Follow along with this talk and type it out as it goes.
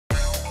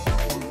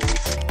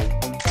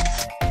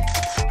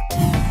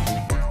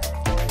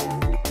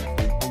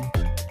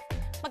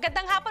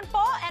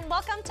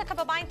to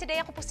Kababayan Today.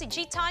 Ako po si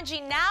G. Tanji.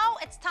 Now,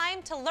 it's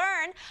time to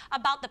learn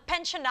about the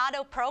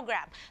Pensionado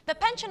program. The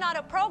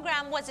Pensionado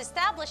program was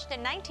established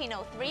in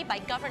 1903 by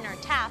Governor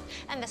Taft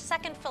and the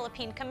Second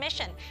Philippine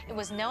Commission. It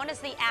was known as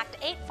the Act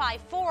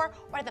 854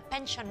 or the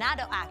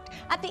Pensionado Act.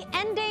 At the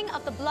ending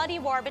of the bloody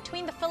war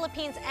between the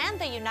Philippines and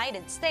the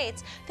United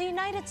States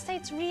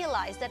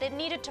realized that it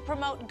needed to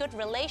promote good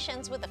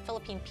relations with the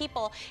Philippine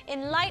people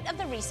in light of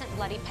the recent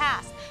bloody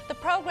past. The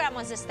program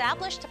was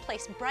established to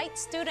place bright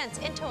students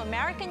into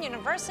American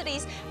universities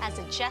as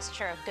a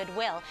gesture of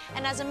goodwill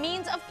and as a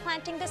means of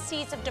planting the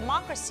seeds of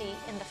democracy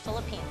in the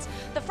Philippines.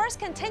 The first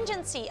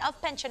contingency of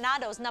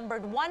pensionados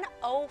numbered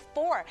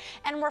 104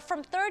 and were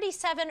from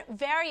 37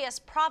 various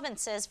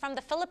provinces from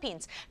the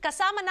Philippines.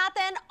 Kasama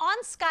natin on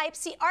Skype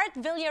si Art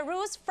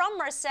Villarruz from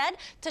Merced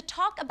to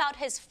talk about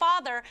his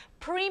father,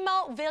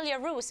 Primo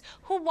Villarruz,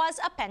 who was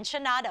a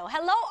pensionado.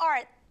 Hello,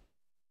 Art.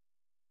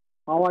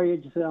 How are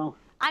you, Giselle?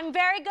 I'm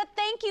very good.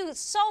 Thank you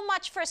so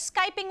much for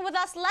Skyping with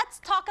us. Let's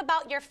talk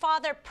about your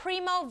father,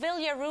 Primo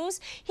Villarruz.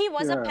 He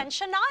was a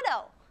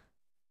pensionado.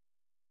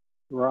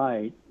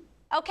 Right.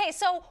 Okay,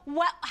 so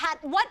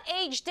what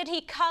age did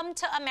he come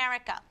to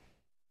America?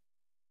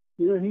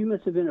 You know, he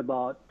must have been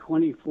about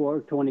 24,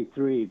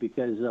 23,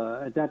 because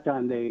at that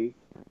time,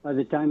 by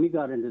the time he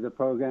got into the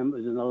program, it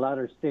was in the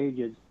latter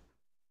stages,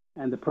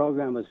 and the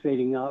program was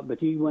fading out, but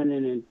he went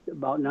in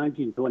about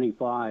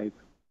 1925.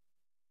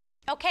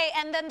 Okay,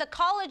 and then the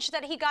college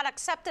that he got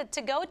accepted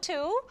to go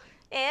to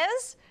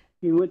is?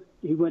 He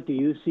went to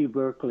UC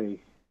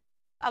Berkeley.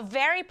 A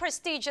very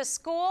prestigious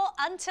school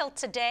until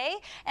today.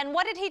 And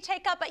what did he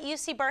take up at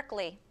UC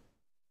Berkeley?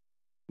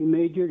 He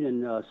majored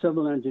in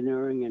civil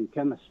engineering and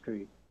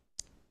chemistry.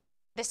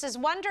 This is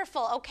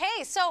wonderful.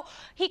 Okay, so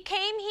he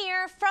came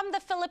here from the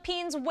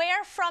Philippines.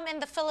 Where from in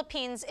the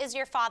Philippines is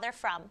your father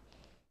from?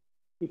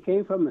 He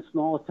came from a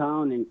small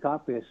town in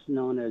Capiz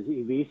known as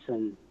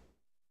Ibisan.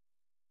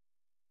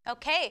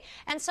 Okay,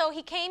 and so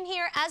he came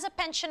here as a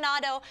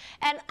pensionado,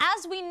 and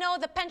as we know,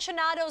 the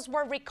pensionados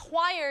were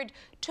required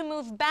to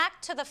move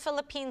back to the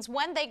Philippines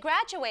when they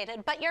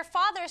graduated, but your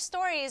father's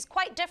story is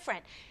quite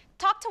different.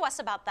 Talk to us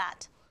about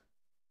that.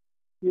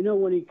 You know,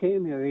 when he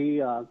came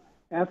here,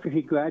 after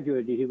he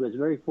graduated, he was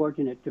very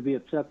fortunate to be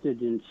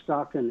accepted in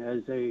Stockton as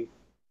a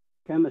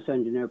chemist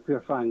engineer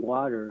purifying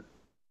water,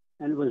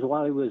 and it was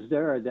while he was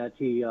there that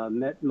he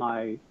met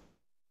my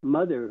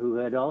mother, who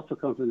had also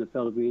come from the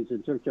Philippines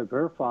in search of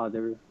her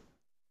father,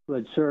 who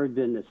had served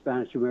in the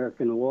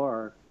Spanish-American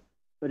War.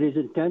 But his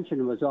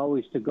intention was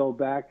always to go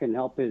back and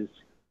help his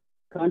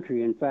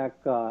country. In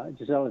fact,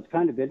 Giselle, it's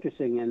kind of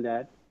interesting in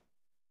that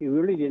he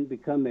really didn't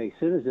become a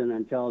citizen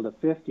until the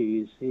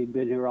 50s. He'd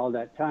been here all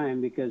that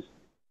time because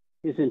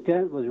his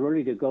intent was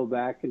really to go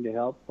back and to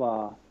help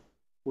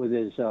with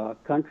his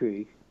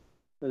country.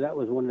 So that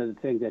was one of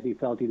the things that he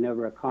felt he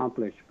never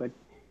accomplished. But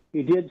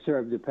he did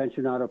serve the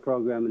pensionado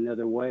program in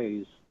other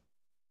ways.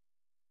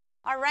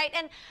 All right,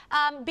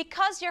 and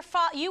because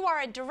you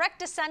are a direct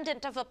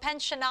descendant of a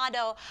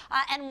pensionado,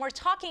 and we're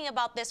talking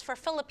about this for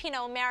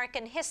Filipino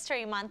American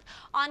History Month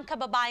on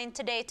Kababayan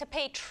Today to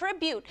pay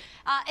tribute,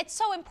 it's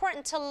so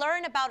important to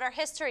learn about our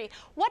history.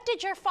 What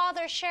did your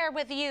father share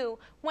with you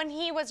when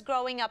he was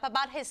growing up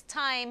about his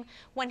time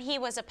when he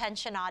was a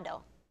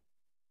pensionado?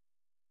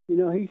 You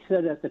know, he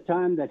said at the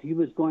time that he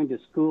was going to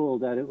school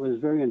that it was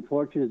very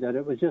unfortunate that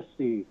it was just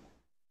the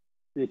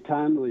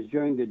time, it was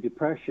during the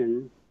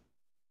Depression,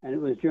 and it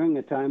was during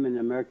a time in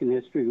American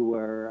history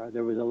where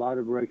there was a lot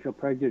of racial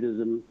prejudice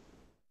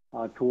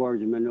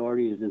towards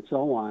minorities and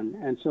so on.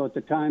 And so at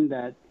the time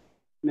that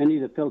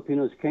many of the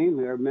Filipinos came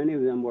here, many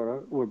of them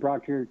were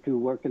brought here to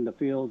work in the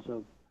fields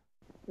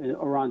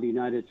around the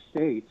United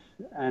States.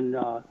 And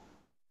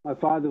my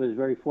father was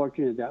very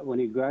fortunate that when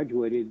he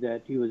graduated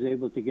that he was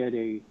able to get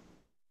a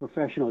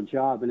professional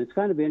job. And it's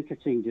kind of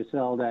interesting,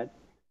 Giselle, that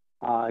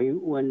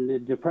when the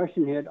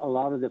Depression hit, a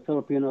lot of the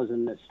Filipinos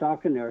in the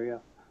Stockton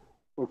area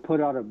were put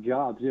out of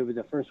jobs. They were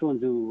the first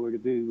ones who were to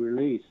be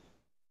released.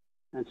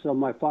 And so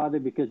my father,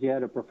 because he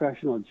had a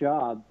professional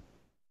job,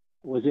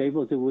 was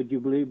able to, would you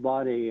believe,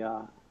 bought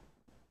a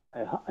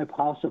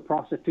house of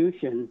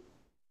prostitution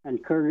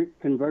and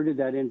converted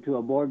that into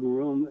a boarding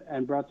room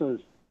and brought those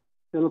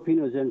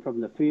Filipinos in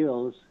from the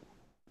fields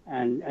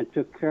and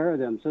took care of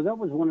them. So that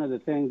was one of the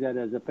things that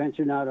as a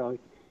pensionado,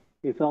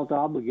 he felt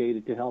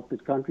obligated to help his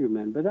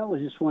countrymen. But that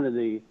was just one of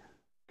the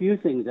few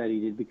things that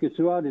he did, because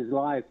throughout his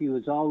life, he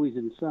was always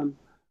in some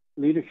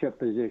leadership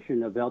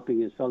position of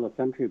helping his fellow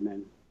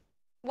countrymen.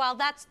 Well,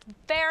 that's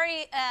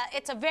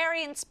it's a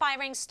very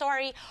inspiring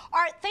story.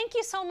 Art, thank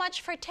you so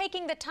much for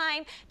taking the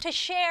time to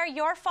share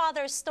your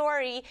father's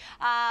story,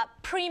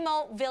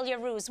 Primo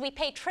Villarruz. We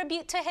pay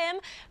tribute to him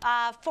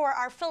for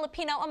our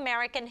Filipino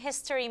American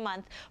History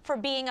Month for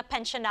being a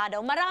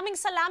pensionado. Maraming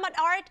salamat,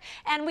 Art,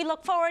 and we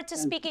look forward to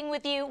speaking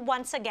with you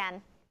once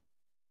again.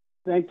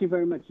 Thank you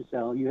very much,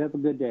 Giselle. You have a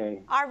good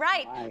day. All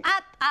right. Bye.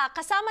 At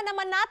kasama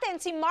naman natin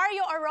si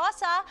Mario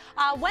Arosa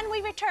when we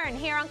return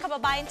here on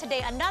Kababayan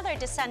Today, another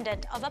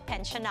descendant of a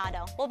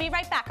pensionado. We'll be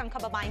right back on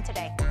Kababayan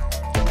Today.